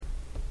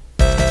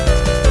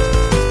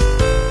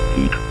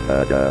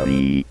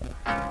Academy.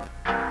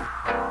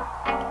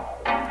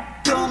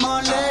 Come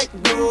on, let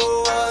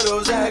go of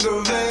those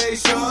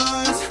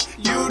aggravations.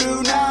 You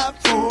do not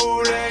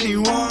fool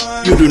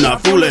anyone. You do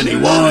not fool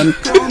anyone.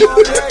 Come on,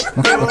 let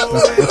go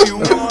if you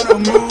wanna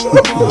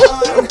move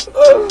on.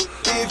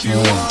 If you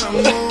wanna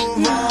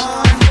move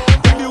on.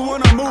 If you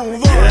wanna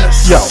move on.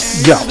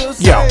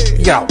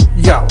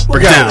 Yo.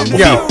 Break down.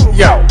 Yo.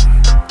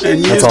 And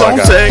you That's just all I don't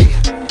got. say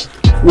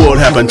what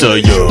happened to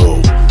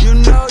you. You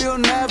know you'll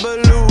never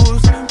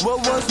lose. What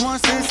was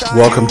once inside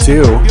Welcome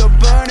you, to you're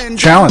burning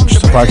Challenge,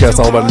 the podcast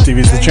all about the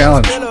TV's The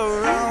Challenge.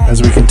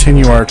 As we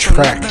continue our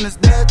trek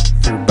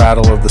through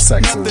Battle of the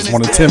Sexes,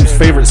 one of Tim's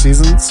favorite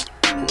seasons.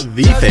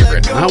 The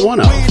favorite, not one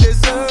of.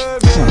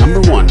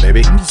 Number one,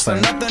 baby. Just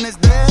saying.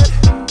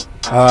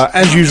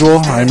 As usual,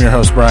 I'm your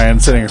host, Brian.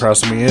 Sitting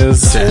across from me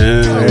is, Tim.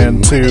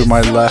 and to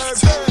my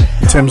left,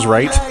 Tim's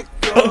right.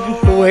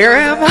 Where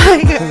am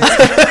I?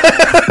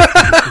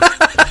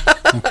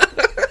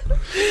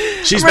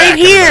 She's I'm right back,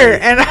 here,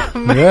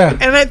 everybody.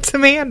 and it's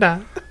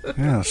Amanda.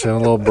 Yeah, she had a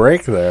little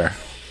break there.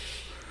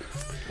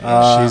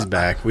 She's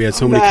back. We had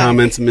so many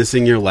comments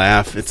missing your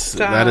laugh.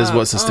 That is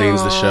what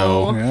sustains the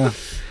show. Yeah,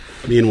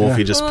 Me and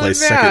Wolfie just play I'm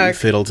second back.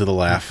 fiddle to the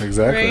laugh.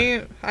 exactly.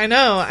 Right? I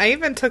know. I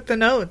even took the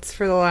notes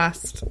for the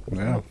last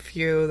Yeah.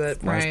 few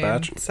that Last Brian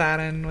batch. sat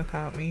in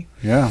without me.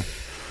 Yeah.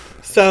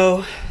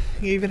 So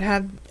you even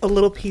had a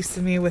little piece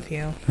of me with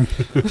you.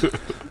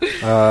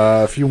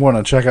 If you want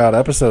to check out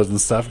episodes and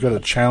stuff, go to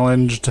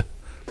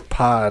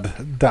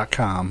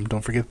challengedpod.com.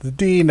 Don't forget the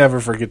D. Never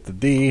forget the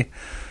D.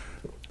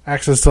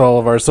 Access to all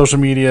of our social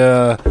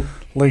media.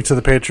 Link to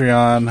the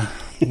Patreon.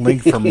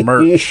 Link for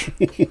merch.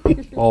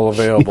 All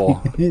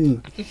available.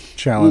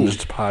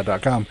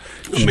 Challengedpod.com.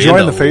 You should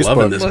join the Amanda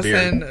loving Facebook. this.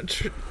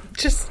 Listen,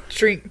 just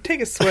drink.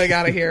 Take a swig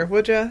out of here,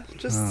 would you?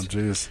 Just Oh,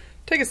 jeez.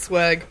 take a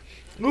swig.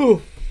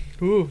 Ooh.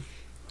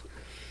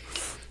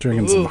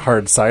 Drinking some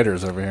hard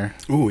ciders over here.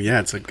 Ooh, yeah,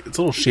 it's a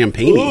little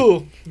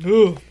champagne-y.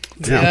 Ooh.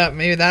 Yeah. Yeah,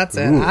 maybe that's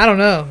it. I don't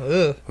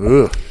know.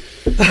 Ugh.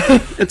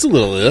 It's a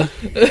little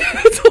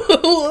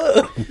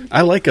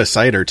I like a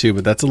cider too,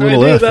 but that's a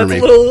little That's for me.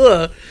 a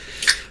little,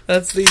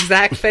 that's the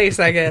exact face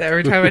I get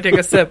every time I take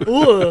a sip.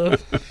 Ooh.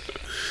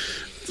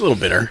 It's a little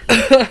bitter.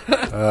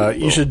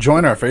 You should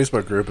join our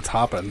Facebook group. It's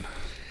hopping.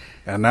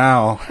 And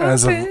now,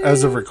 as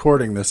of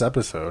recording this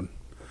episode,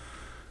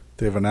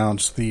 they've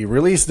announced the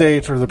release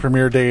date or the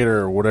premiere date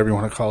or whatever you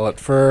want to call it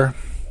for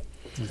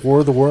War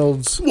of the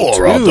Worlds.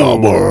 War of the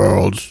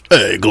Worlds,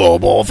 a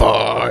global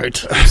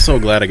fight. I'm so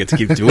glad I get to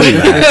keep doing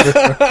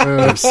that.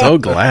 I'm so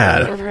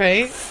glad.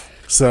 Right?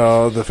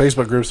 So the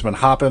Facebook group's been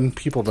hopping.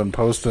 People have been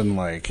posting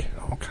like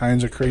all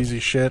kinds of crazy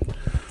shit.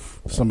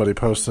 Somebody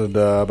posted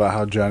about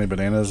how Johnny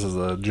Bananas is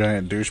a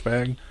giant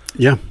douchebag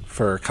Yeah.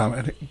 for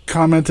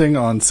commenting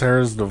on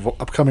Sarah's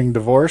upcoming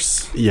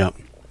divorce, Yep.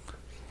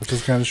 which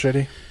is kind of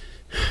shitty.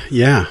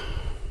 Yeah.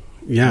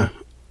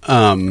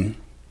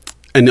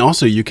 And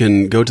also you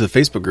can go to the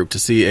Facebook group to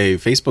see a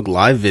Facebook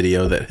Live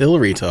video that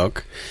Hillary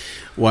took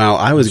while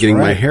I was getting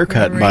my right. hair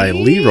cut by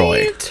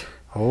Leroy.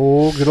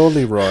 Oh, good old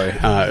Leroy.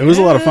 It was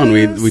a lot of fun.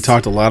 We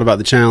talked a lot about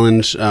the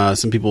challenge.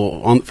 Some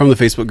people from the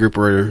Facebook group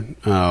were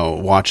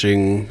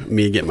watching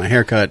me get my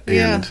hair cut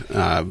and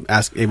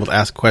able to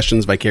ask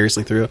questions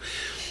vicariously through.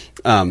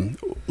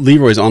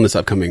 Leroy's on this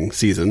upcoming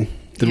season.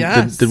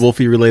 Did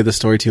Wolfie relay the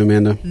story to you,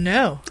 Amanda?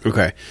 No.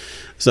 Okay.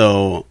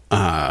 So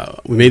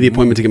we made the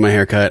appointment to get my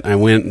hair cut. I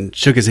went and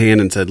shook his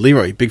hand and said,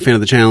 Leroy, big fan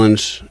of the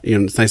challenge.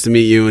 It's nice to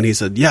meet you. And he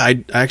said, yeah,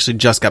 I actually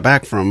just got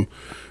back from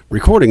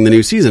recording the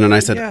new season. And I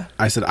said,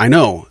 I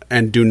know.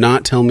 And do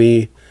not tell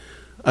me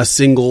a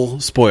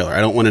single spoiler.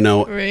 I don't want to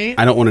know. Right.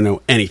 I don't want to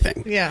know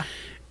anything. Yeah.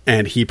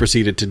 And he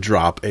proceeded to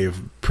drop a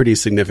pretty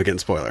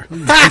significant spoiler.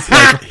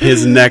 Like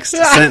his next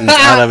sentence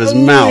out of his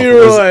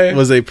mouth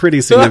was a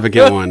pretty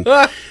significant one.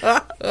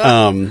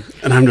 And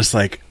I'm just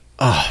like,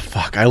 oh,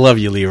 fuck, I love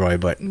you, Leroy,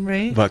 but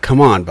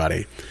come on,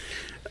 buddy.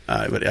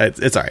 But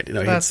it's all right.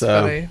 That's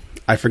funny.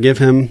 I forgive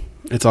him.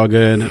 It's all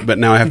good. But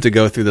now I have to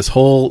go through this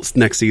whole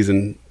next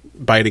season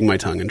biting my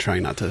tongue and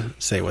trying not to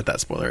say what that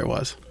spoiler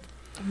was.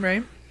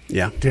 Right.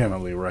 Yeah. Damn it,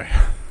 Leroy.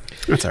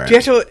 That's all right. Do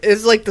you have to,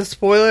 is like the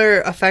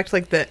spoiler affect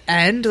like the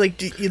end?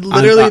 Like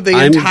literally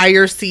the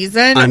entire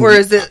season? Or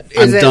is it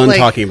done like,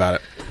 talking about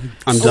it.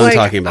 I'm done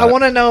talking about it. I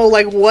want to know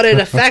like what it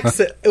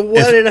affects it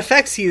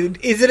affects you.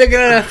 Is it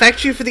going to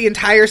affect you for the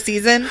entire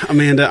season?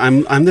 Amanda,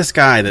 I'm this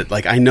guy that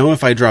like I know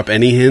if I drop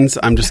any hints,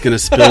 I'm just going to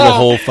spill the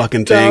whole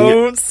fucking thing.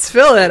 Don't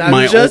spill it.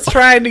 I'm just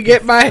trying to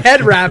get my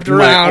head wrapped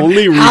around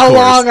how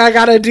long I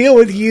got to deal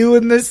with you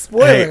in this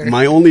spoiler. Hey,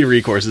 my only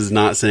recourse is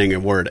not saying a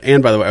word.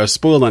 And by the way, I was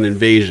spoiled on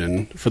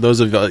Invasion. For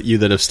those of you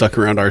that have stuck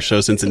around our show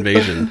since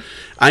Invasion,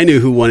 I knew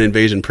who won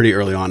Invasion pretty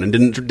early on and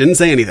didn't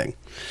say anything.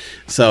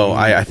 So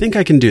I think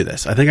I can do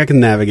this. I think I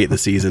can navigate the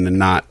season and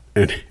not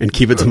and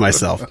keep it to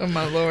myself. Oh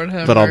my Lord,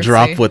 have but I'll mercy.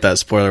 drop what that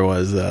spoiler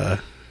was.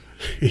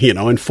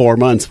 In 4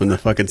 months when the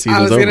fucking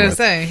season's over. I was gonna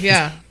say,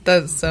 yeah,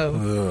 that's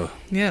so.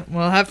 Yeah,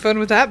 well, have fun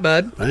with that,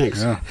 bud.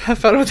 Thanks. Yeah. Have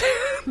fun with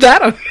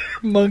that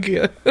monkey.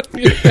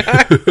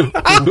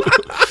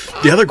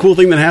 The other cool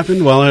thing that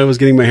happened while I was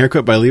getting my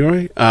haircut by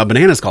Leroy,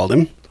 Bananas called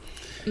him.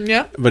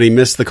 Yeah. But he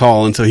missed the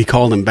call, and so he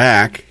called him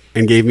back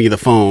and gave me the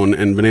phone,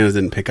 and Bananas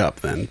didn't pick up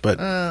then. But,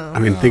 I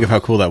mean, think of how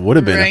cool that would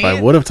have been if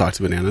I would have talked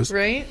to Bananas.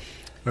 Right?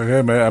 Okay,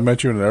 I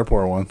met you in an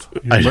airport once.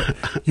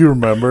 You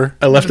remember?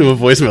 I left him a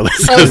voicemail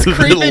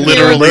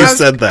that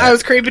said that. I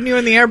was creeping you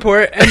in the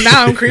airport, and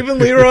now I'm creeping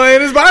Leroy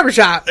in his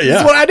barbershop. Yeah.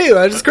 That's what I do.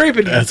 I was just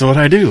creeping you. That's what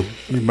I do.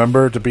 You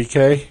remember the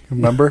BK?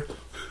 Remember?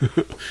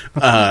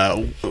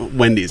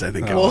 Wendy's, I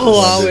think. We'll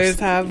always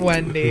have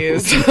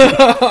Wendy's.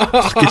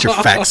 Get your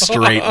facts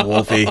straight,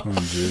 Wolfie. Oh,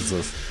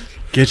 Jesus.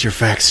 Get your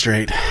facts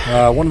straight.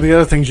 One of the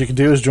other things you can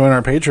do is join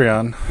our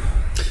Patreon.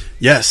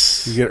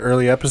 Yes. You get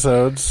early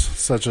episodes,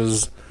 such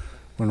as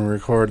when we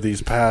record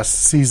these past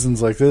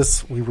seasons like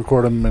this. We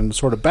record them in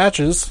sort of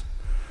batches,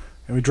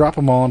 and we drop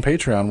them all on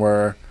Patreon,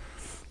 where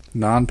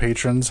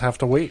non-patrons have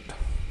to wait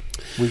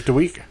week to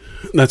week.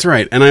 That's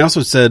right. And I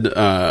also said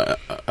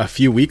a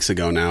few weeks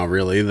ago now,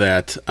 really,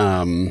 that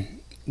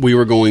we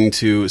were going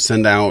to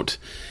send out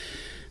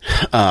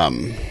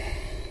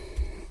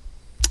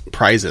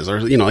prizes or,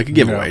 like a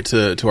giveaway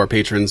to our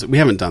patrons. We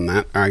haven't done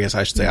that. Or I guess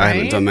I should say I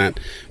haven't done that.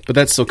 But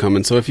that's still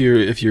coming. So if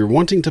you're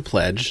wanting to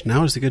pledge,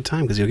 now is a good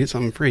time because you'll get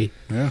something free.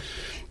 Yeah.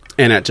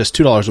 And at just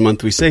 $2 a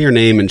month, we say your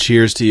name and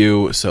cheers to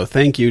you. So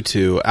thank you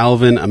to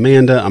Alvin,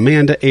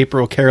 Amanda,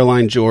 April,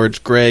 Caroline,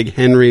 George, Greg,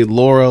 Henry,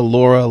 Laura,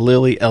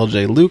 Lily,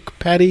 LJ, Luke,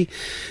 Patty,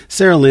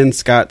 Sarah Lynn,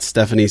 Scott,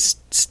 Stephanie,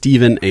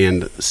 Stephen,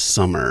 and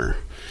Summer.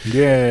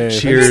 Yay.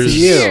 Cheers.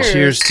 Cheers.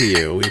 Cheers to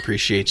you. We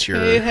appreciate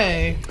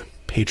your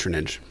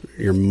patronage,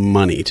 your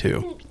money,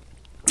 too.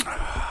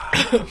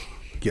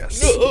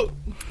 Yes.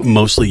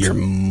 Mostly your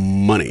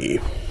money.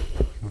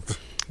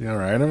 You all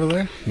right over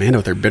there? Man,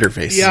 with their bitter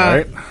face. Yeah.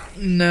 Right?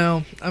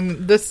 No.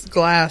 This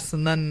glass,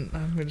 and then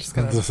I'm just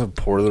going Just to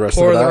pour the rest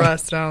pour of it the out.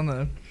 rest down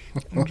the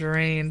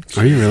drain.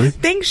 Are you really?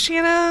 Thanks,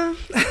 Shanna.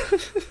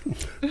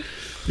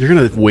 You're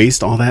going to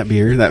waste all that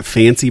beer? That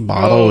fancy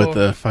bottle with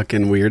the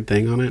fucking weird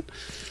thing on it?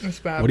 It's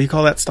bad. What do you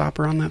call that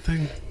stopper on that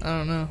thing? I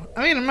don't know.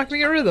 I mean, I'm not going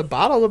to get rid of the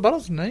bottle. The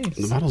bottle's nice.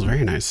 The bottle's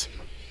very nice.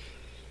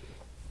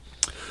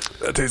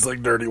 That tastes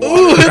like dirty water.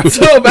 Ooh, it's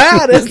so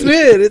bad, isn't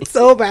it? It's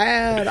so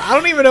bad. I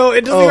don't even know.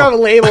 It doesn't even have a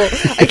label.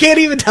 I can't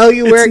even tell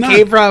you where it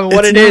came from and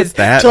what it is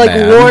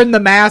to warn the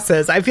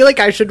masses. I feel like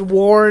I should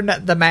warn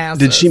the masses.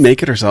 Did she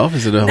make it herself?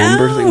 Is it a home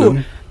birth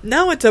thing?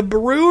 No, it's a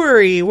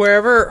brewery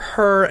wherever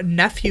her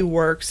nephew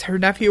works. Her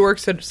nephew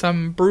works at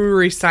some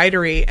brewery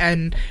cidery,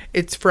 and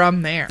it's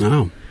from there.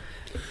 Oh.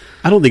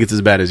 I don't think it's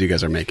as bad as you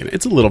guys are making it.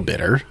 It's a little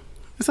bitter.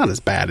 It's not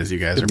as bad as you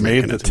guys are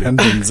making it. Made the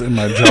tendons in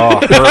my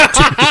jaw hurt.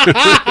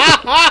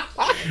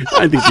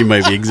 I think you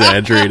might be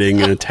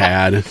exaggerating a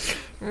tad.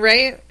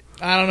 Right?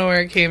 I don't know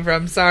where it came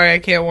from. Sorry, I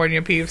can't warn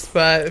you, peeps,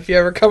 but if you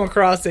ever come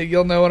across it,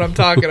 you'll know what I'm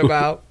talking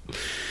about.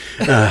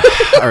 All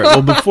right,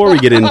 well, before we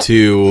get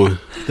into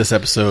this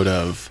episode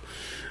of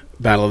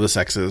Battle of the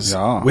Sexes,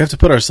 we have to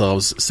put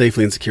ourselves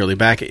safely and securely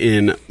back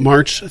in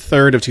March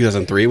 3rd of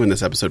 2003 when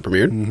this episode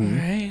premiered. Mm-hmm.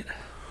 Right.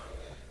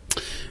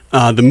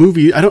 The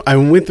movie, I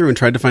went through and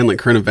tried to find like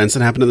current events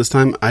that happened at this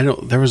time.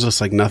 There was just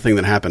like nothing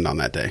that happened on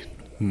that day.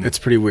 It's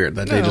pretty weird.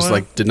 That day just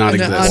like did not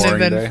exist. An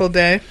uneventful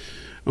day.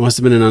 It must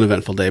have been an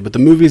uneventful day. But the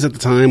movies at the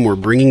time were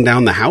Bringing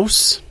Down the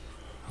House.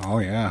 Oh,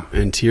 yeah.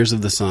 And Tears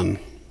of the Sun.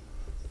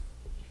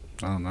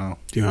 I don't know.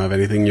 Do you have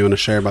anything you want to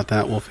share about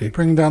that, Wolfie?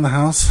 Bringing Down the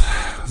House.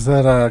 Is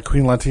that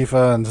Queen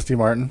Latifah and Steve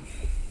Martin?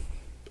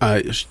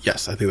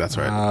 Yes, I think that's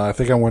right. I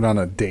think I went on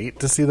a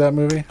date to see that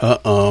movie.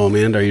 Uh-oh,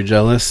 Amanda, are you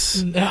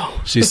jealous? No.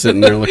 She's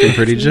sitting there looking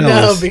pretty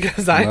jealous. No,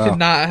 because I did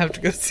not have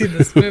to go see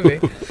this movie.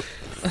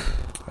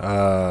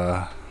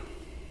 I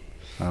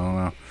don't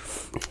know.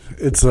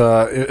 It's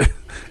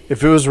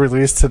if it was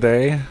released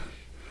today,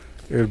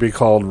 it would be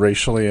called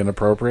Racially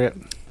Inappropriate.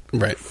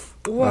 Right.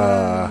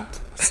 What?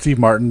 Steve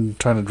Martin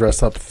trying to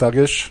dress up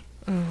thuggish.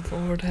 Oh,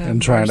 Lord have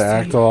and trying mercy. to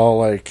act all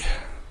like,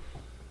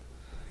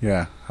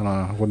 I don't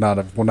know, would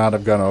not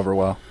have gone over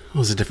well. It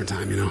was a different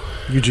time,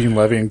 Eugene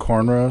Levy and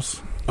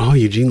cornrows. Oh,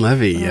 Eugene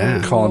Levy,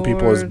 yeah. Calling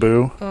people his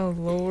boo. Oh,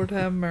 Lord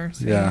have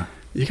mercy. Yeah.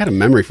 You got a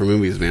memory for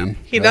movies, man.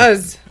 He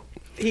does.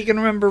 He can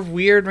remember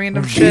weird,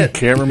 random shit.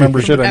 Can't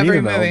remember shit I need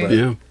to movie.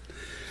 know.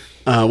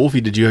 But. Yeah. Wolfie,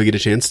 did you get a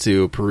chance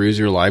to peruse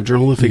your live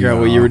journal to figure out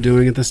what you were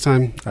doing at this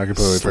time? I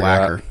completely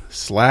forgot.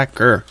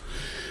 Slacker.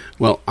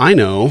 Well, I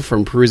know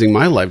from perusing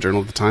my live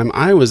journal at the time,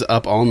 I was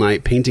up all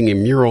night painting a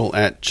mural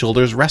at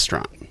Childers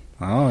Restaurant.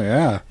 Oh,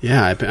 yeah.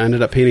 Yeah, I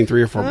ended up painting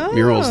 3 or 4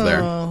 murals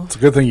there. It's a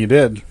good thing you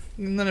did.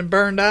 And then it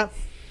burned up.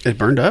 It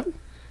burned up?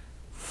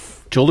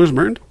 Childers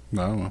burned?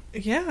 No.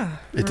 Yeah.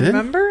 It did?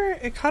 Remember?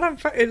 It caught on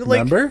fire.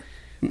 Remember?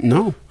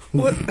 No.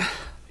 What?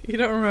 You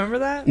don't remember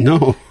that?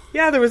 No.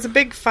 Yeah, there was a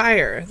big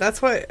fire.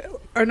 That's what...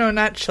 Or no,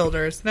 not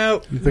Childers.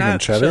 No,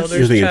 not Cheddar's? Childers.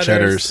 You're thinking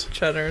Cheddar's.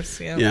 Cheddar's,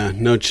 yeah. Yeah,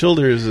 no,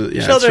 Childers.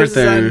 Yeah, Childers it's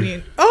right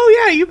there.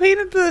 Oh, yeah, you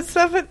painted the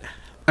stuff at...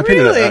 I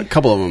painted really? a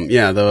couple of them.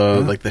 Yeah,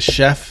 like the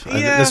chef.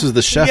 Yeah. This was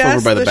the chef Yes,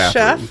 over by the the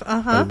bathroom. chef,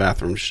 By the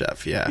bathroom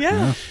chef, yeah.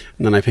 Yeah.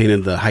 And then I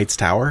painted the Heights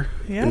Tower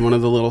Yeah. in one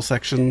of the little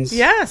sections.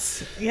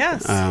 Yes,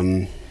 yes.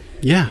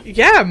 Yeah.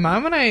 Yeah,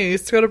 Mom and I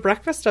used to go to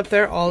breakfast up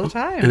there all the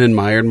time. And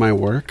admired my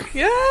work.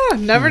 Yeah,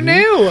 never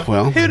knew.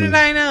 Well, who did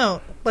I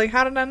know? Like,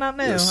 how did I not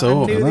know?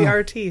 I knew the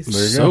artiste.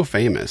 So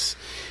famous.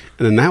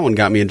 And then that one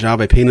got me a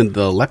job. I painted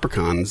the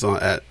leprechauns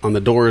on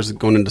the doors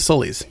going into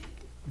Sully's.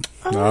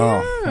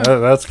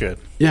 That's good.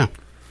 Yeah.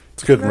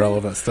 It's good and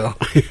relevant still.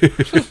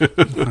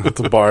 It's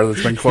a bar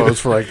that's been closed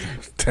for like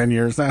 10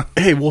 years now.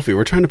 Hey, Wolfie,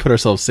 we're trying to put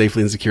ourselves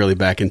safely and securely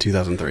back in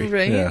 2003.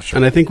 Right? Yeah, sure.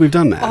 And I think we've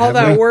done that. All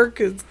that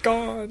work is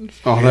gone.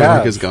 All that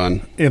work is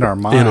gone. In our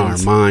minds. In our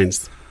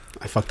minds.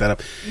 I fucked that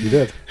up. You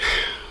did.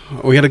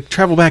 We got to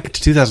travel back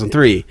to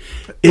 2003.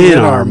 In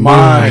our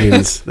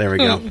minds. There we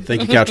go.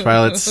 Thank you, Couch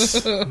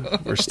Pilots.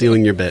 We're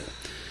stealing your bit.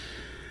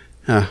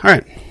 All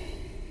right.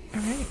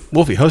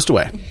 Wolfie, host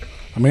away.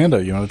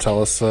 Amanda, you want to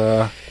tell us...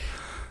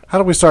 how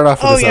do we start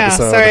off with this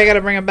episode? Sorry, I got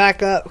to bring it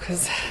back up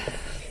because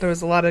there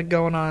was a lot of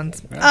going on.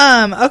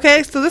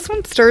 Okay, so this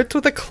one starts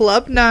with a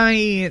club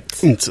night.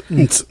 But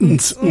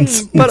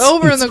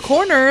over in the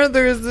corner,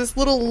 there's this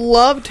little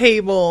love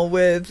table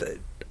with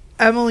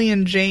Emily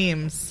and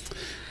James.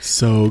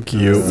 So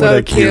cute. So what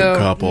a cute cute.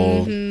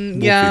 couple. Mm-hmm.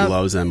 Wolfie Yeah.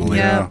 loves Emily.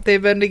 Yeah,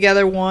 they've been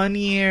together 1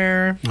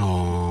 year.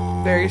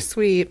 Aww. Very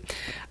sweet.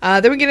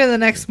 Then we get in the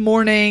next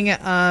morning.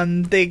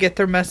 They get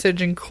their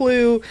message and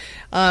clue.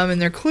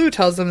 And their clue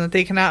tells them that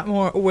they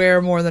cannot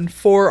wear more than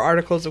 4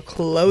 articles of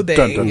clothing.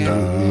 Dun, dun,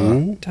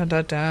 dun. Dun,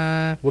 dun,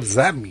 dun. What does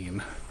that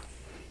mean?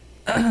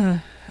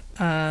 That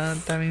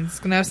means it's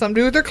going to have something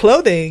to do with their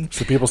clothing.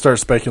 So people start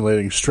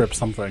speculating strip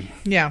something.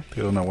 Yeah.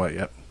 They don't know what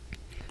yet.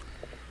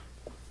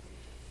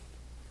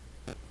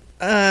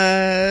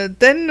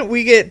 Then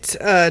we get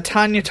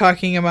Tanya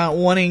talking about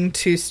wanting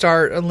to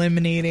start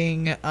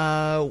eliminating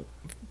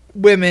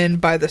women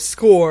by the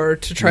score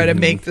to try to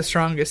make the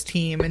strongest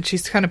team. And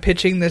she's kind of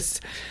pitching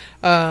this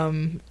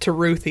to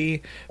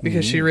Ruthie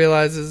because she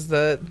realizes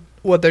that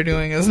what they're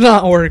doing is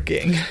not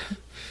working.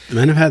 The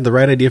men have had the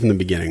right idea from the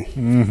beginning.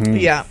 Mm-hmm.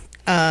 Yeah.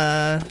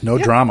 No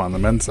drama on the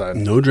men's side.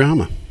 No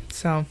drama.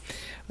 So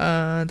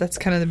that's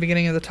kind of the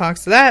beginning of the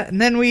talks of that. And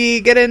then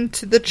we get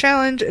into the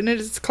challenge, and it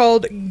is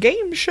called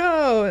Game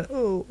Show.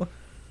 Oh.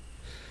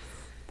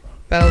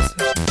 Bells.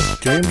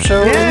 Game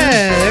show?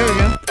 Yeah, there we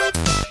go.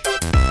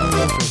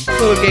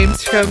 Little game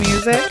show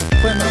music.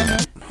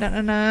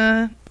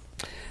 Na-na-na.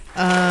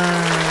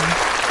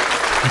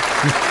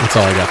 That's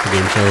all I got for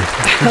game show.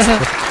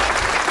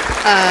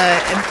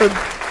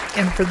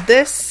 And for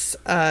this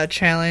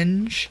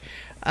challenge,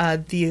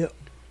 the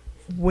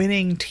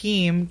winning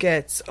team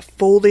gets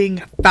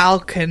folding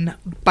Falcon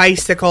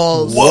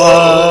bicycles.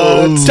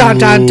 Whoa! Dun,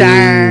 dun,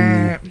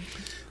 dun.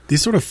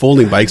 These sort of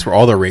folding bikes were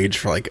all the rage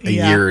for like a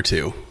year or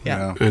two.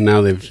 Yeah. And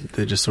now they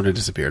just sort of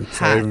disappeared.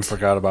 So I even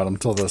forgot about them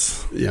until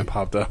this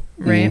popped up.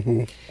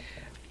 Right.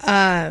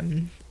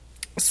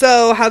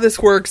 So how this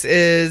works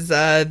is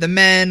the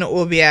men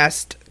will be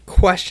asked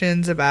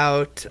questions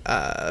about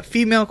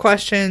female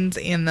questions,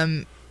 and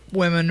the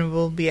women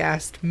will be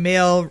asked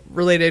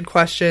male-related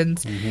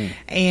questions.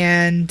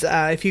 And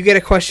if you get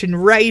a question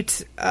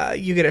right,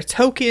 you get a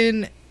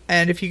token.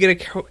 And if you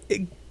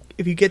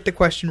get the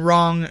question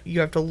wrong,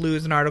 you have to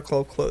lose an article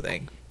of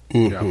clothing.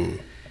 Which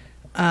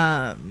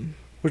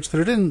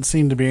there didn't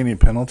seem to be any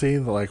penalty.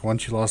 Like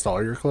once you lost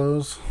all your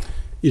clothes,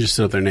 You just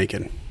sit up there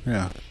naked.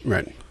 yeah.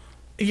 Right.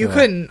 You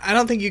couldn't. I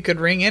don't think you could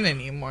ring in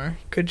anymore.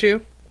 Could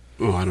you?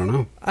 Oh, I don't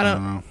know. I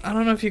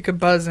don't know if you could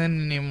buzz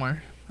in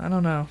anymore. I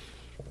don't know.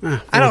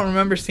 Ah, I don't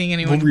remember seeing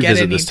anyone We'll get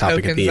revisit any this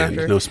topic tokens at the end.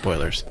 after. No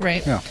spoilers.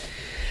 Right. Yeah.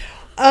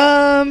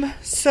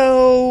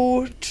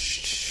 So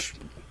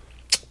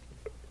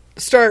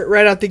start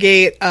right out the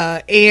gate.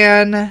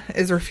 Anne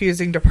is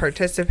refusing to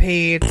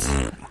participate,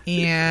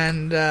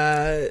 and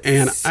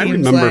And I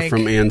remember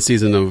from Anne's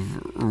season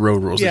of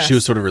Road Rules that she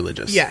was sort of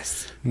religious.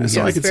 Yes. And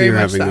so Yes, I could see very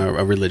her much having so.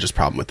 a religious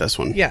problem with this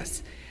one.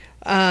 Yes.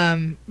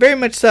 Very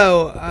much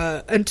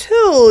so.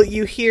 Until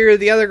you hear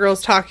the other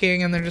girls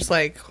talking, and they're just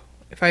like,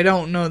 if I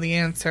don't know the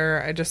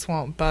answer, I just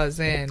won't buzz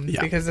in.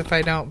 Yeah. Because if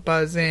I don't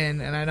buzz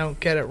in and I don't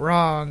get it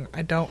wrong,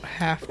 I don't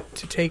have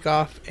to take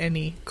off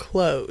any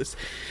clothes.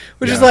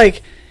 Which is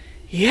like,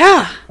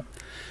 yeah,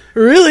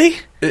 really?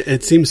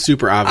 It seems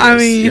super obvious. I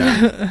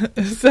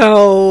mean,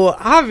 so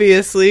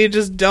obviously,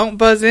 just don't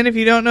buzz in if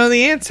you don't know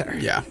the answer.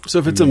 Yeah. So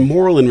if it's a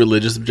moral and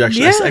religious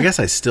objection, Yeah. I guess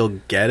I still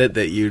get it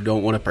that you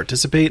don't want to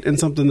participate in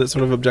something that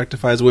sort of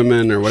objectifies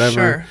women or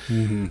whatever.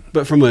 Sure.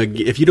 But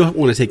if you don't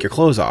want to take your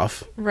clothes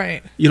off,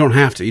 Right. you don't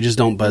have to. You just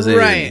don't buzz in,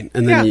 Right.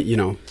 and then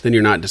Yeah. then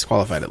you're not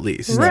disqualified at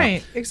least.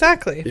 Right.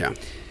 Exactly. Yeah.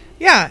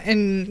 Yeah,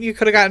 and you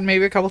could have gotten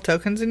maybe a couple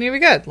tokens and you'd be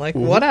good. Like,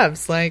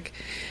 whatevs. Like,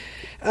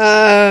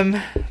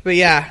 but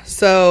yeah,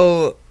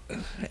 so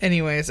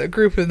anyways, a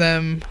group of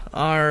them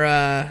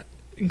are,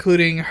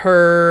 including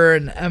her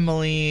and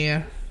Emily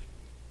and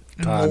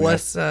Tanya.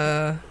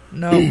 Melissa.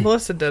 No,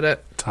 Melissa did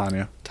it.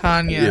 Tanya.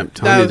 Tanya. Yep,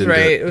 Tanya that was did do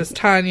right. it. It was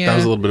Tanya. That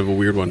was a little bit of a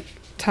weird one.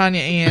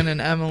 Tanya, Ann,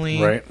 and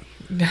Emily. Right.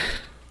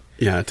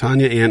 Yeah,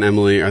 Tanya and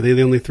Emily. Are they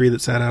the only three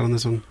that sat out on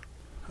this one?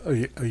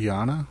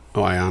 Ayana?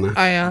 Oh, Ayana.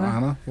 Ayana.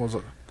 Ayana? What was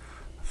it?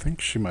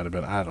 think she might have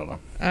been. I don't know.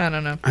 I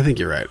don't know. I think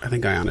you're right. I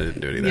think Guyana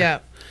didn't do it either. Yeah.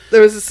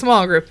 There was a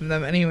small group of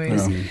them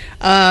anyways.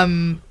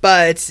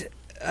 But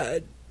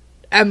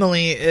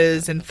Emily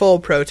is in full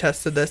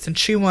protest of this, and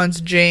she wants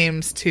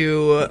James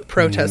to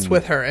protest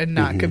with her and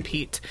not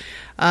compete.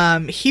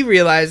 He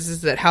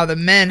realizes that how the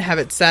men have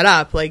it set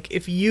up, like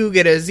if you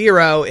get a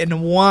 0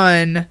 in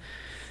one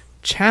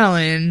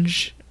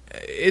challenge,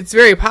 it's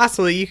very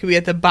possible that you could be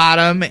at the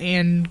bottom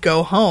and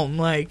go home.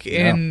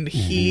 And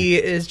he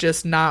is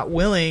just not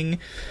willing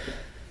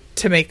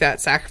to make that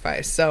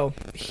sacrifice, so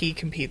he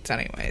competes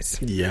anyways.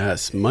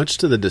 Yes, much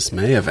to the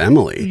dismay of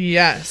Emily.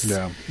 Yes.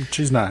 Yeah,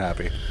 she's not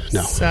happy.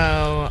 No.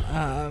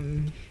 So,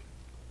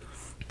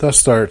 Thus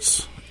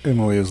starts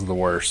Emily is the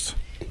worst.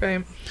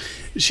 right.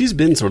 She's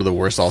been sort of the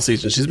worst all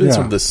season. She's been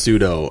sort of the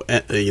pseudo,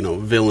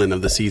 villain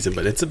of the season,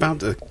 but it's about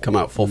to come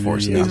out full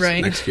force in these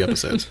next few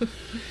episodes.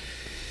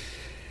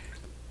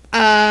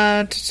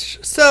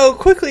 So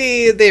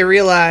quickly they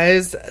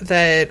realize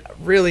that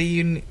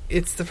really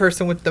it's the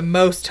person with the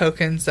most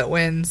tokens that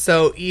wins.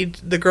 So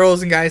the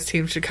girls and guys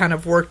team should kind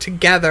of work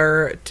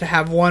together to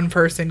have one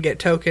person get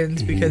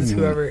tokens because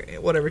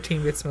whatever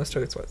team gets the most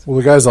tokens wins. Well,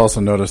 the guys also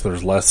notice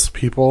there's less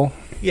people.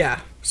 Yeah.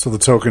 So the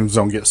tokens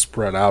don't get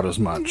spread out as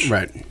much.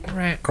 Right.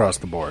 Across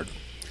the board.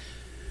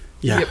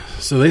 Yeah. Yep.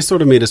 So they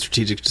sort of made a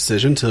strategic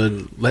decision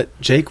to let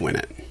Jake win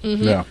it.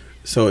 Mm-hmm. Yeah.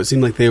 So it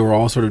seemed like they were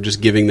all sort of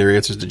just giving their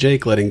answers to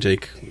Jake, letting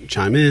Jake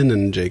chime in,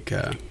 and Jake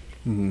took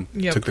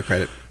the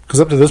credit. Because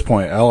up to this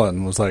point,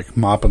 Ellen was like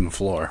mopping the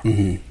floor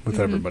with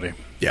everybody.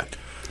 Yeah.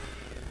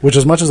 Which,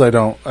 as much as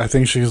I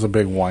think she's a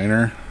big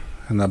whiner,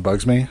 and that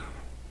bugs me.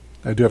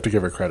 I do have to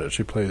give her credit.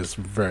 She plays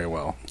very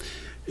well.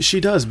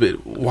 She does,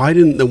 but why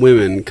didn't the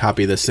women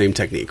copy the same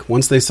technique?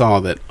 Once they saw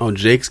that,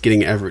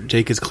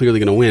 Jake is clearly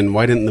going to win,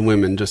 why didn't the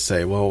women just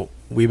say, well,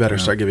 we better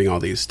start giving all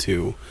these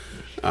to...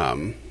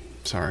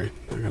 sorry,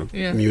 I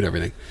gotta mute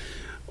everything.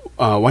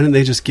 Why didn't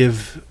they just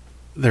give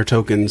their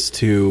tokens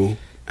to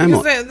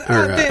Emily?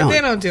 They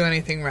don't do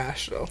anything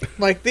rational.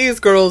 Like, these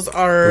girls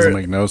are... Doesn't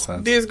make no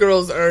sense. These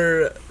girls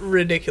are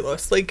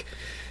ridiculous. Like,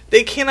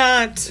 they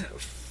cannot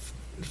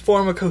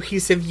form a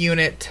cohesive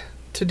unit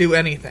to do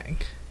anything.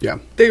 Yeah.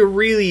 They're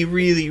really,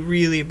 really,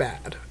 really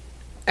bad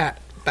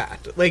at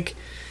that. Like,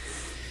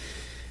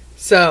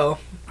 so,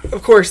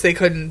 of course they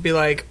couldn't be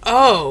like,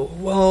 oh,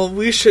 well,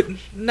 we should...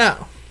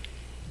 No.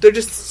 They're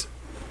just...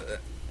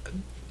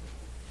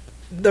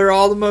 They're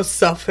all the most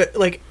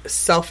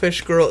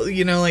selfish girl.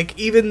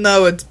 Even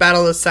though it's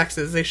battle of the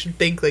sexes, they should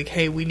think, like,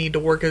 hey, we need to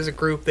work as a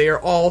group. They are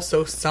all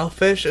so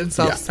selfish and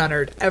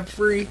self-centered. Yeah.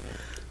 Every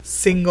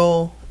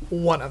single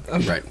one of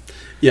them. Right.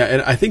 Yeah,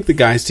 and I think the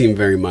guys' team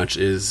very much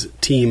is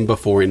team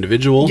before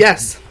individual.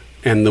 Yes.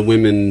 And the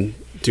women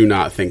do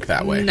not think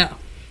that way. No.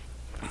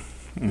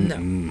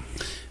 No.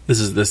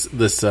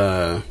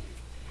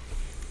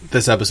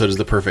 This episode is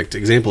the perfect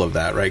example of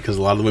that, right? Because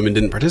a lot of the women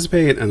didn't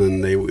participate, and then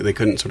they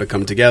couldn't sort of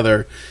come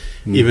together,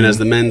 even as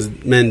the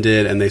men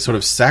did, and they sort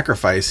of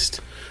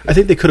sacrificed. I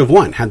think they could have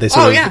won had they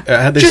sort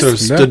of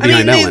stood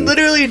behind Ellen. They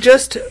literally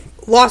just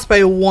lost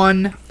by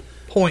 1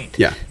 point.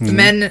 Yeah, the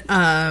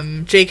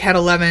men, Jake had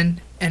 11,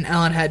 and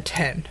Ellen had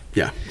 10.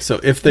 Yeah, so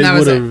if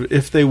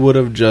they would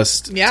have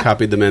just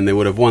copied the men, they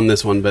would have won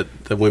this one.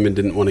 But the women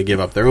didn't want to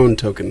give up their own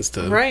tokens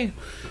to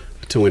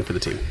win for the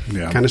team.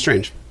 Yeah, kind of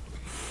strange.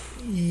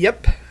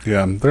 Yep.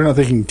 Yeah, they're not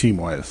thinking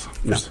team-wise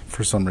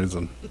for some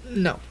reason.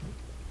 No.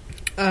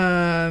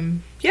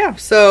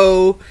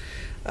 So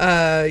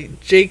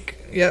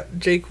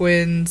Jake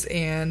wins,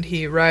 and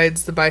he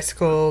rides the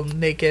bicycle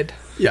naked.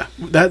 Yeah,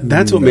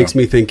 that's what makes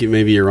me think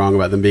maybe you're wrong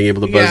about them being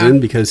able to buzz in,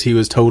 because he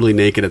was totally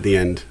naked at the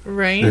end.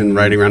 Right. And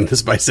riding around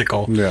this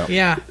bicycle.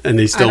 Yeah. And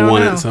he still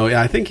won it. So,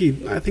 I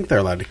think they're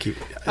allowed to keep...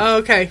 Oh,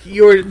 okay.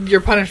 Your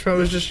punishment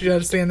was just you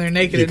had to stand there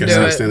naked and do it. You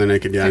could stand there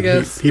naked, yeah.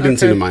 He didn't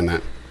seem to mind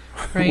that.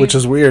 Right. Which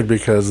is weird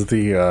because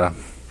the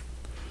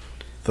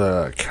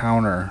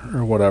counter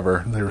or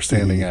whatever they were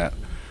standing at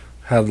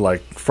had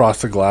like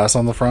frosted glass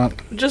on the front.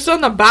 Just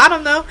on the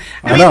bottom, though.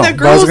 I know. The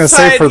girls' I was going to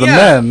say for the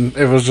men,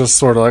 it was just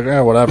sort of like,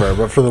 whatever.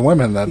 But for the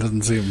women, that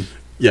doesn't seem.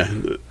 Yeah,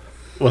 it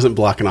wasn't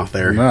blocking off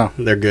their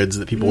goods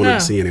that people wanted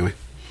to see anyway.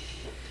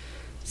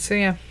 So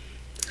yeah.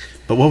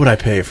 But what would I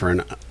pay for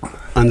an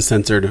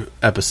uncensored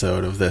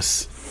episode of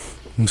this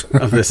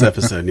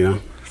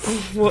episode?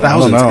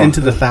 Thousands,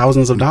 into the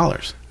thousands of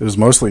dollars. It was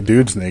mostly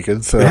dudes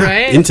naked, so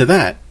into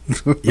that.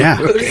 Yeah.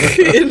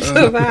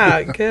 Into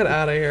that. Get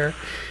out of here.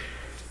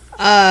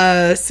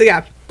 So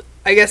yeah,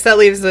 I guess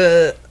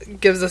that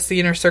gives us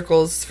the inner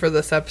circles for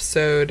this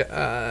episode.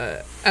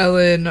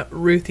 Ellen,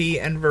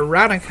 Ruthie, and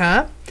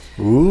Veronica.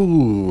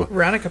 Ooh.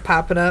 Veronica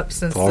popping up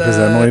since because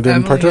Emily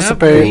didn't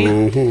participate.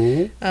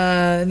 In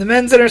the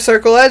men's inner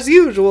circle, as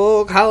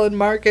usual, Colin,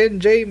 Mark, and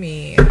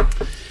Jamie.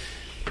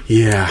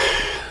 Yeah.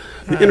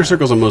 The inner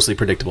circles are mostly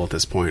predictable at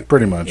this point.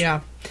 Pretty much. Yeah.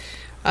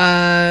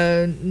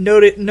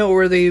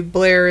 Noteworthy,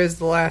 Blair is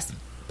the last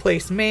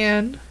place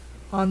man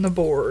on the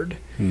board.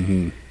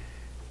 Mm-hmm.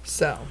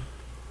 So.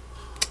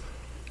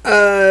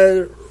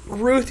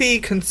 Ruthie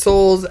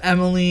consoles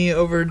Emily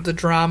over the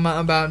drama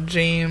about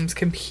James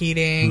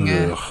competing.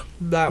 Ugh.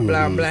 Blah,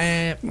 blah, blah.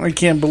 I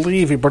can't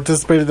believe he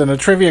participated in a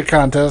trivia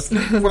contest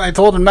when I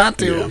told him not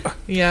to.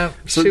 Yeah,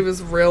 So- she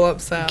was real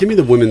upset. Give me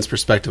the women's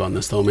perspective on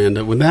this, though,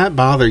 Amanda. Would that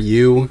bother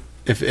you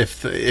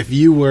if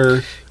you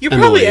were? You're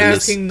Emily probably in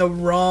this? asking the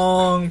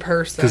wrong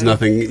person. Because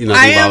nothing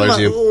I bothers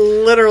am you.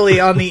 literally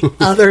on the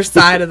other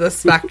side of the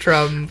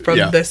spectrum from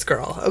Yeah. this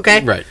girl,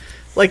 okay? Right.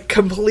 Like,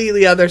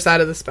 completely other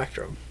side of the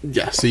spectrum.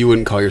 Yeah, so you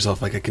wouldn't call yourself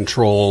like a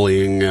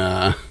controlling,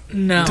 No.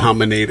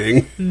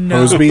 dominating No.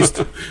 Hose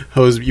beast?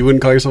 You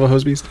wouldn't call yourself a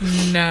hose beast?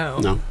 No.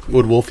 No.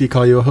 Would Wolfie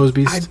call you a hose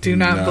beast? I do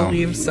not No.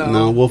 believe so.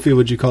 No, Wolfie,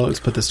 would you call it?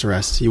 Let's put this to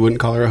rest. You wouldn't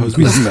call her a hose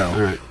beast? No.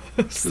 All right.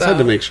 So, Just had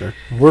to make sure.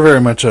 We're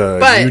very much a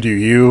But- you do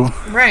you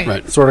Right.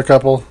 Right. sort of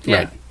couple. Yeah.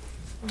 Right.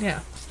 Yeah.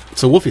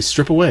 So, Wolfie,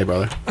 strip away,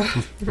 brother.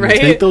 Right?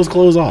 Take those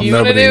clothes off. You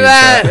want to Nobody do needs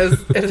that?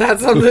 that. If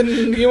that's something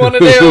you want to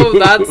do,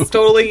 that's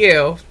totally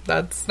you.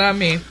 That's not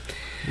me.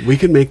 We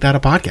could make that a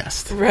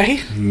podcast. Right?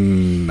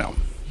 No.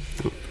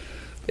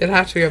 It'd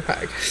have to be a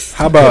pack.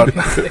 How about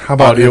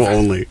Audio if-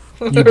 only.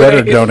 You better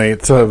Right.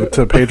 donate to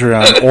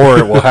Patreon or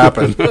it will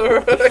happen.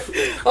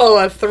 Oh,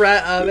 a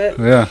threat of it.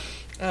 Yeah.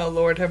 Oh,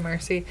 Lord have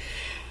mercy.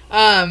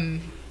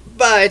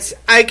 But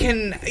I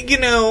can,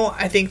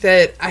 I think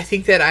that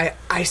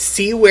I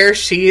see where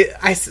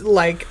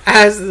like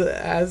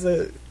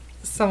as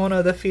someone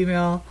of the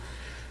female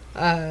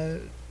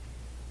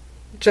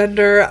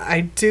gender,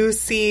 I do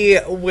see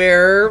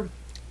where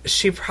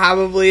she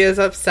probably is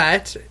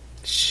upset.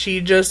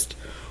 She just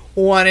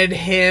wanted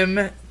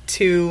him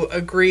to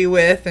agree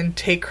with and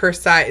take her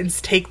side and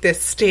take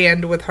this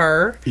stand with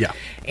her. Yeah.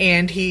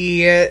 And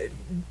he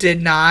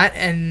did not.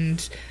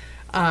 And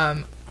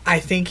I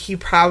think he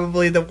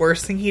probably, the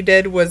worst thing he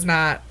did was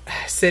not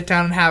sit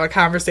down and have a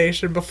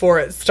conversation before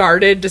it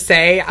started to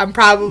say, I'm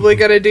probably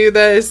going to do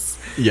this.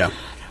 Yeah.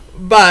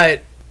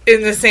 But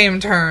in the same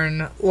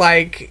turn,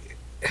 like,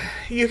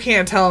 you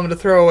can't tell him to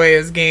throw away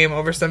his game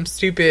over some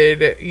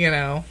stupid,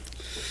 Yeah.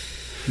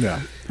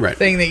 Right.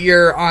 thing that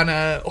you're on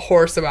a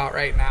horse about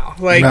right now.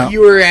 Like, No. you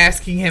were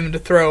asking him to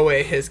throw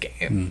away his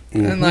game.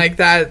 Mm-hmm. And, like,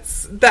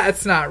 that's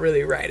not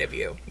really right of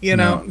you, you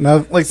know?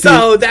 No, like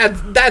So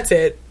that's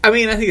it. I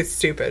mean, I think it's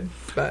stupid,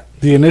 but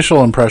the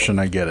initial impression,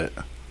 I get it.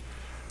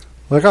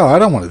 Like, oh, I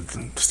don't want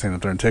to stand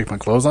up there and take my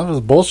clothes off. It's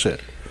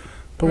bullshit.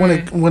 But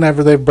Right.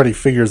 whenever everybody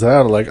figures it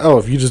out, like, oh,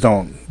 if you just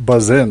don't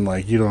buzz in,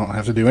 like, you don't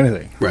have to do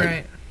anything.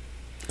 Right.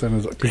 Then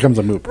it becomes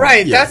a moot point.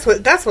 Right, Yeah.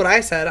 that's what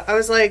I said. I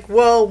was like,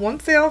 well,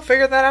 once they all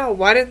figured that out,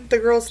 why didn't the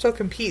girls still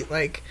compete?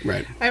 Like,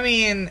 Right. I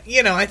mean,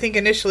 I think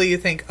initially you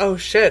think, oh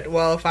shit,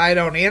 well, if I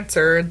don't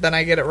answer, then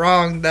I get it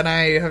wrong, then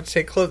I have to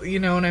take clothes, you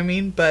know what I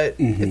mean? But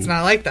it's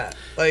not like that.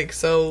 Like,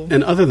 so...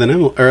 And other than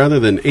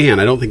Anne,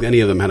 I don't think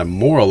any of them had a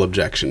moral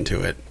objection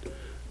to it.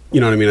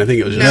 You know what I mean? I think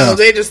it was just... No,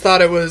 they just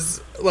thought it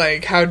was,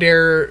 like, how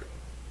dare,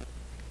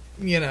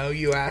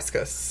 you ask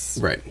us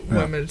Right.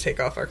 women to take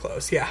off our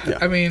clothes. Yeah. Yeah.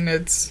 I mean,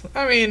 it's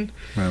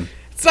Yeah.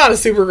 not a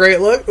super great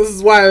look. This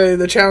is why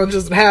the challenge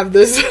doesn't have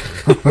this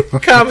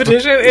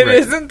competition. It Right.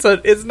 isn't.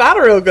 It's not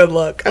a real good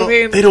look. Well, I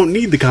mean, they don't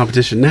need the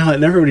competition now,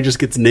 and everybody just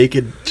gets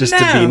naked just to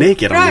be no.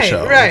 naked on the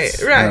show. Right,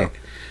 It's- right. Yeah.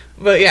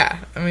 But yeah,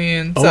 I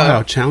mean, Oh, so,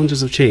 wow.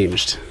 Challenges have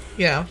changed.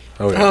 yeah.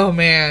 Oh, yeah. Oh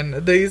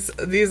man, these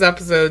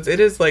episodes, it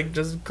is like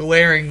just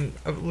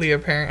glaringly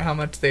apparent how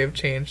much they have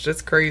changed.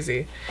 It's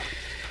crazy.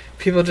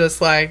 People just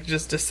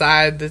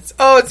decide that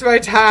it's my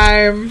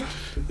time.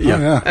 Yeah. Oh,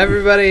 yeah.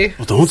 Everybody.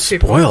 Well, don't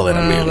spoil it,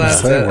 Amanda.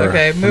 That's Say it. we're-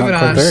 Okay, we're moving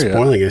not on. quite there yet.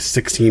 Spoiling a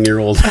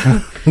 16-year-old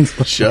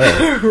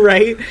show.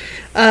 Right.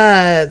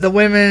 The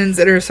women's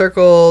inner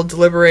circle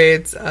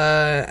deliberates.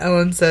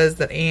 Ellen says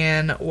that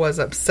Anne was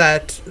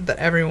upset that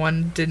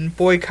everyone didn't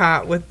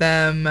boycott with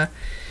them.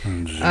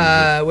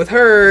 With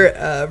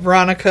her,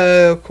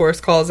 Veronica, of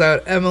course, calls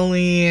out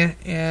Emily,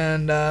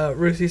 and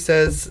Ruthie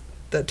says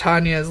that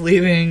Tanya is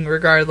leaving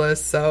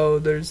regardless, so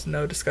there's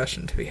no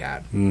discussion to be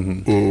had.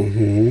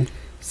 Mm-hmm.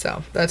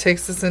 So that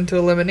takes us into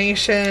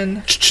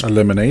elimination.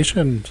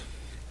 Elimination.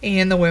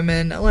 And the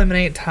women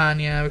eliminate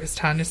Tanya because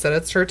Tanya said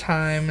it's her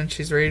time and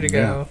she's ready to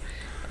go.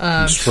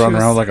 Just she running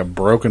was- around like a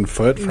broken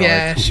foot. For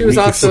yeah, like she was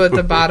weeks. also at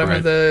the bottom Right.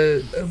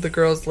 of the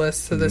girls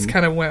list, so this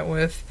kind of went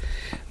with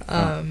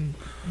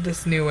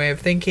this new way of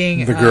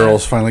thinking. The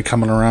girls finally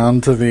coming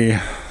around to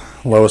the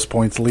lowest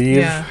points leave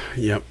yeah.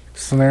 Yep.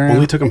 scenario.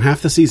 Only took them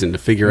half the season to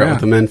figure out Yeah.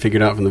 what the men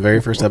figured out from the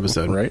very first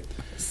episode. Right.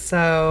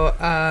 So,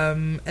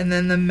 and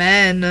then the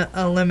men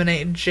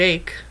eliminate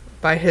Jake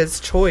by his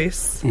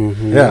choice.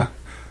 Mm-hmm. Yeah.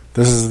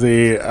 This is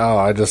the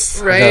I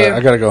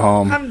Right. gotta go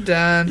home. I'm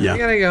done. Yeah. I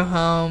gotta go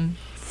home.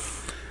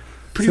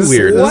 Pretty This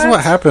weird. This is What?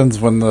 what happens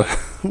when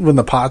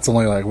the pot's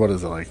only like, what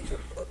is it, like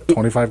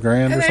 25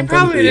 grand And or they something?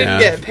 probably Yeah. didn't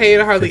get paid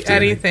hardly 50, I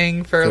think.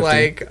 anything for 50.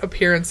 like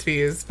appearance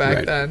fees back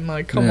Right. then.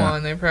 Like, come Yeah.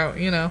 on, they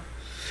probably So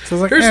it's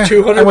like, here's I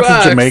 $200 went to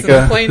and a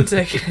Jamaica. plane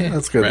ticket.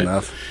 That's good Right.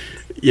 enough.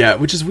 Yeah,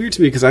 which is weird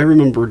to me because I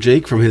remember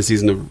Jake from his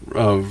season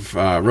of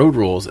Road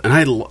Rules, and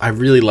I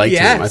really liked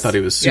him. Yes. I thought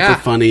he was super Yeah.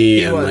 funny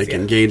He and was, like yeah.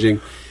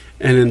 engaging.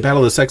 And in Battle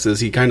of the Sexes,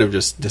 he kind of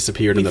just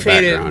disappeared in the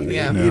faded, background.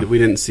 yeah. We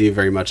didn't see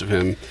very much of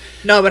him.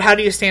 No, but how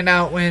do you stand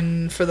out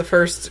when for the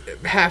first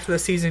half of the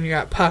season you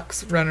got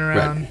pucks running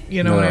around? Right.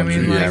 You know what I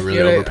mean? Yeah, Like,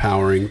 really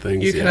overpowering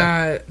things. You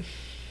cannot.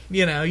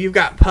 You know, you've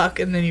got Puck,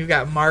 and then you've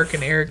got Mark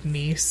and Eric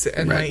Neese,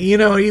 and Right. like, you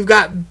know, you've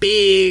got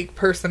big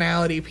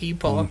personality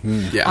people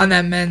Yeah. on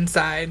that men's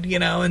side. You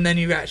know, and then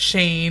you've got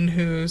Shane,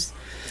 who's,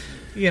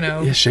 you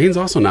know, Yeah, Shane's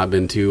also not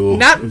been too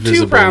not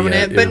visible too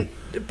prominent, yet,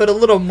 but a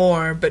little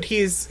more. But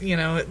he's, you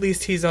know, at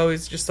least he's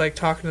always just like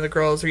talking to the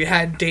girls. Or you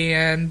had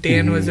Dan.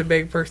 Dan was a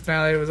big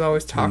personality. Was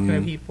always talking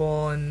to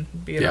people and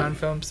being on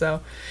film.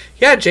 So,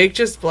 yeah, Jake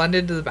just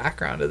blended to the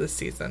background of this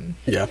season.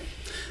 Yeah.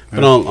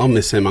 But I'll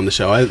miss him on the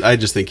show. I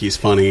just think he's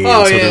funny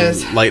Oh, and he sort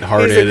is. of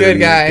lighthearted He's a good and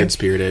guy.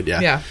 good-spirited.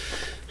 Yeah. Yeah.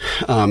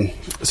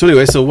 So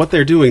anyway, so what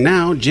they're doing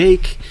now,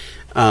 Jake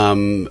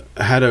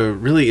had a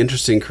really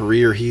interesting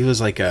career. He was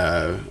like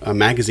a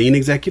magazine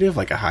executive,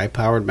 like a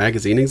high-powered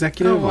magazine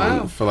executive Oh,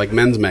 wow. for like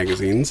men's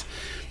magazines.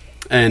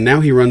 And now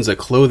he runs a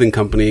clothing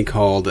company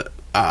called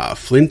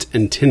Flint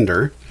and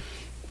Tinder.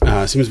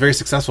 Seems very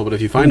successful, but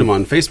if you find him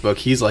on Facebook,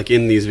 he's like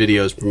in these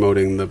videos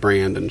promoting the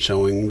brand and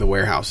showing the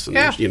warehouse,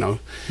 and you know,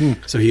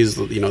 so he's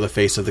the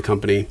face of the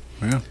company.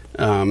 Yeah.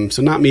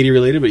 So not media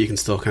related, but you can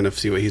still kind of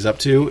see what he's up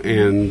to.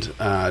 And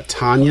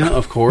Tanya,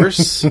 of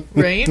course,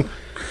 Right?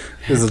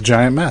 It's a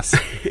giant mess.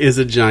 is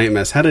a giant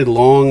mess. Had a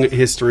long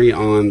history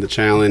on the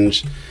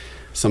challenge,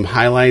 some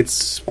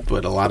highlights,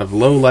 but a lot of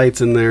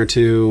lowlights in there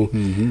too.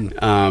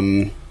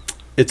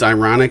 It's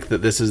ironic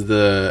that this is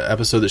the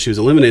episode that she was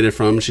eliminated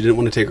from. She didn't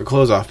want to take her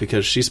clothes off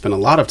because she spent a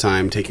lot of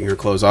time taking her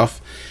clothes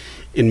off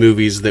in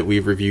movies that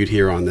we've reviewed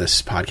here on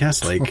this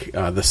podcast, like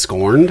The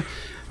Scorned,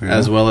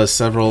 as well as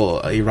several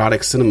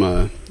erotic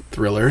cinema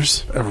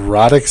thrillers.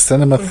 Erotic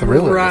cinema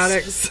thrillers.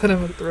 Erotic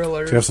cinema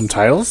thrillers. Do you have some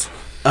titles?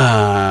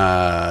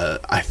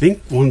 I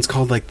think one's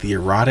called like The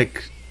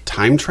Erotic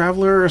Time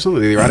Traveler or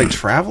something. The Erotic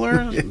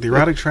Traveler? The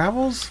Erotic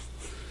Travels?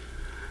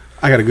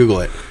 I gotta Google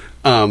it.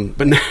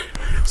 But now,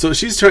 so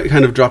she's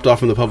kind of dropped off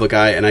from the public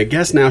eye, and I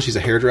guess now she's a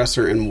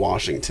hairdresser in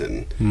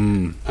Washington.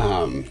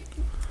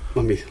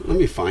 Let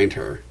me find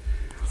her.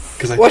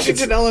 Cause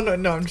Washington, Illinois.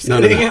 No, I'm just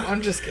kidding. No.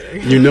 I'm just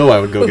kidding. You know I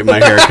would go get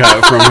my hair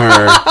cut from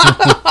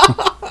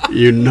her.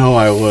 You know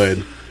I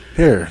would.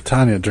 Here,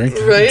 Tanya, drink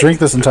Right?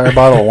 this entire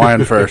bottle of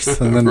wine first,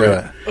 and then do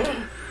it.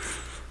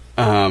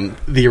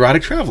 The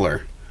Erotic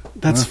Traveler.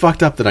 That's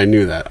fucked up that I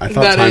knew that. I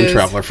thought That Time is-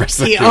 Traveler for a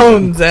second. He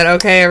owns it,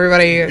 okay,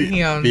 everybody.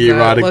 He owns The it.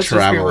 Erotic Let's just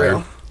be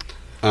Traveler.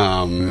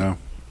 real.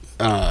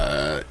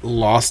 Yeah.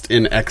 Lost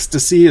in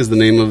Ecstasy is the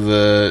name of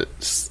the...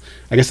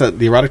 I guess that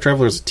The Erotic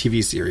Traveler is a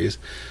TV series.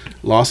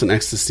 Lost in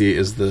Ecstasy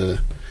is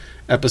the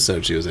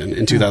episode she was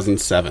in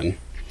 2007.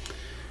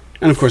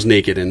 And, of course,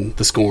 Naked in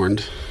The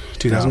Scorned,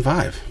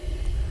 2005.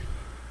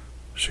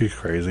 She's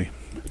crazy.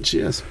 She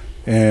is.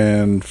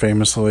 And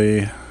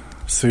famously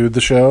sued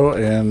the show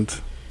and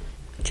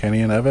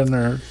Kenny and Evan,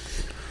 or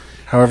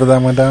however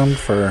that went down,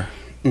 for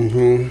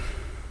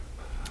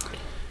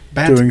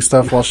Bad doing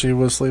stuff while she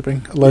was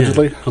sleeping,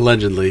 allegedly. Yeah,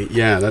 allegedly.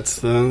 Yeah, that's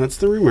the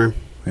rumor.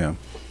 Yeah.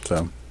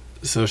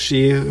 So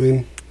she, I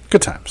mean...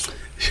 Good times.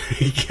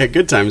 Yeah,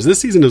 good times. This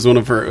season was it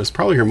was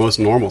probably her most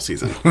normal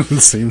season.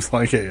 It seems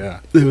like it, yeah.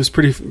 It was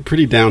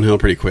pretty downhill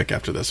pretty quick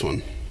after this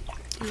one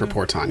for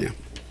poor Tanya.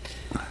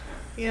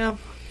 Yeah.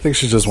 I think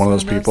she's just one of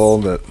those people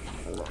that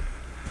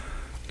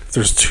if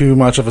there's too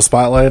much of a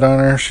spotlight on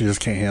her, she just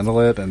can't handle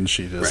it, and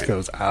she just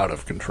goes out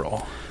of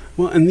control.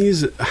 Well, and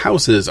these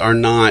houses are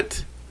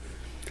not...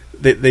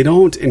 They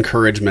don't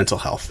encourage mental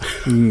health.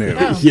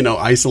 No.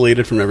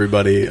 Isolated from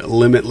everybody,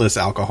 limitless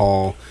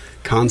alcohol,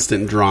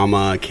 constant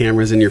drama,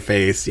 cameras in your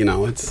face.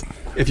 It's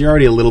if you're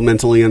already a little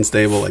mentally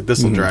unstable, like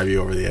this will drive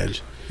you over the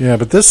edge. Yeah,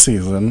 but this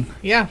season,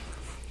 Yeah.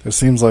 it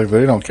seems like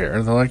they don't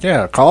care. They're like,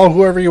 yeah, call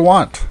whoever you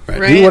want.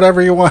 Right. Right. Do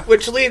whatever you want.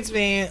 Which leads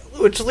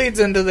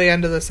into the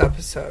end of this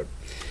episode.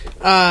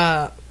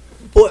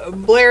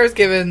 Blair's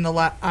given the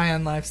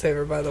Ion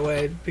Lifesaver, by the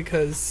way,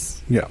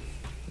 because Yeah.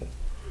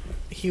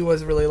 he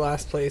was really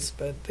last place,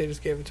 but they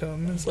just gave it to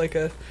him as like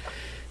a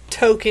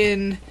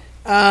token.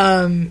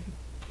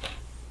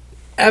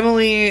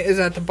 Emily is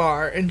at the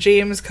bar, and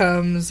James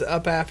comes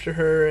up after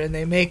her, and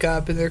they make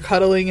up, and they're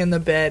cuddling in the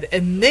bed,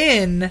 and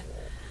then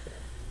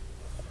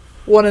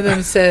one of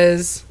them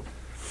says,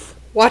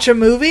 "Watch a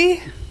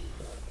movie?"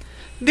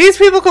 These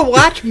people could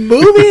watch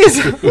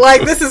movies?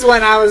 Like, this is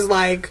when I was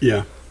like,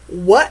 Yeah.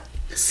 what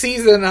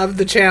season of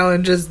the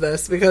challenge is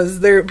this? Because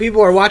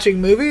people are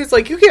watching movies.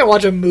 Like, you can't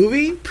watch a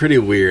movie. Pretty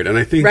weird. And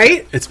I think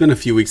Right? it's been a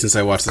few weeks since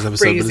I watched this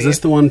episode. But is Crazy. this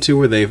the one too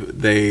where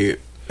they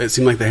it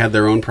seemed like they had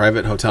their own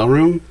private hotel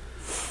room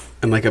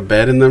and like a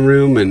bed in the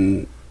room,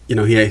 and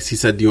he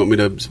said, "Do you want me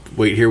to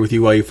wait here with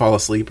you while you fall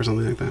asleep?" or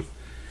something like that.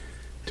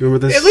 Do you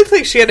remember this? It looked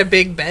like she had a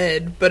big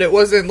bed, but it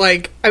wasn't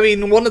like, I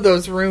mean, one of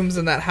those rooms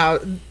in that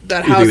house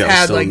that was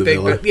had still like in the big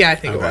villa? bed. Yeah, I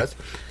think Okay.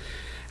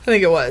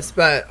 it was,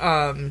 but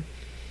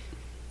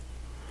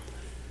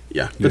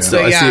Yeah, but Yeah.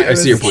 still, I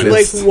see your point.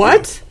 Like, It's-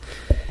 what?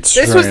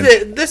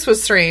 Strange. This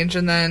was strange,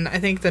 and then I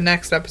think the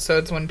next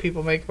episode's when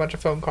people make a bunch of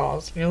phone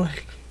calls, and you're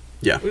like,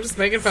 Yeah. We're just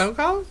making phone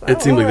calls?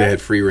 It seemed like they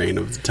had free reign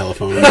of the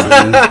telephone.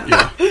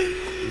 Yeah.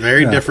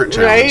 Very different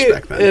challenge Right?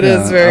 back then. It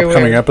is very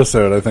upcoming weird.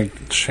 episode, I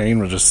think Shane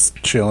was just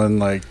chilling,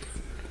 like,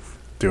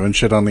 doing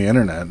shit on the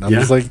internet. And I'm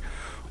just like,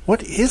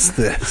 what is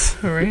this?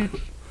 All right.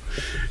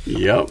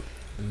 Yep.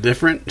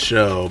 Different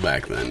show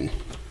back then.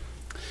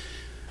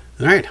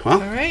 All right.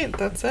 Well, All right.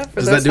 That's it for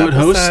Does this that do it,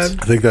 host?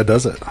 episode. I think that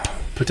does it.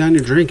 put down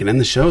your drink and end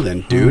the show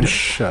then, dude. Oh,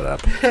 shut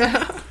up.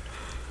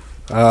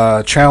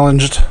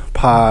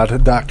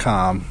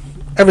 Challengedpod.com.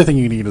 Everything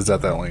you need is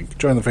at that link.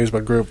 Join the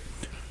Facebook group.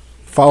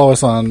 Follow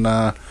us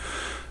on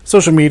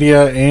social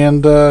media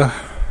and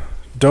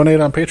donate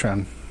on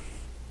Patreon.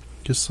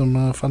 Just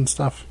some fun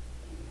stuff.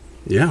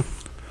 Yeah.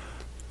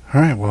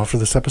 All right. Well, for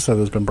this episode,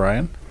 there's been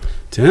Brian.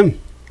 Tim.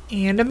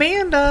 And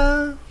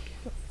Amanda.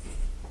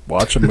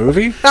 Watch a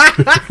movie. Well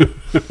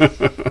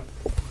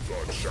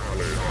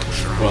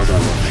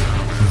done.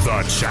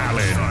 The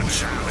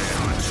challenge.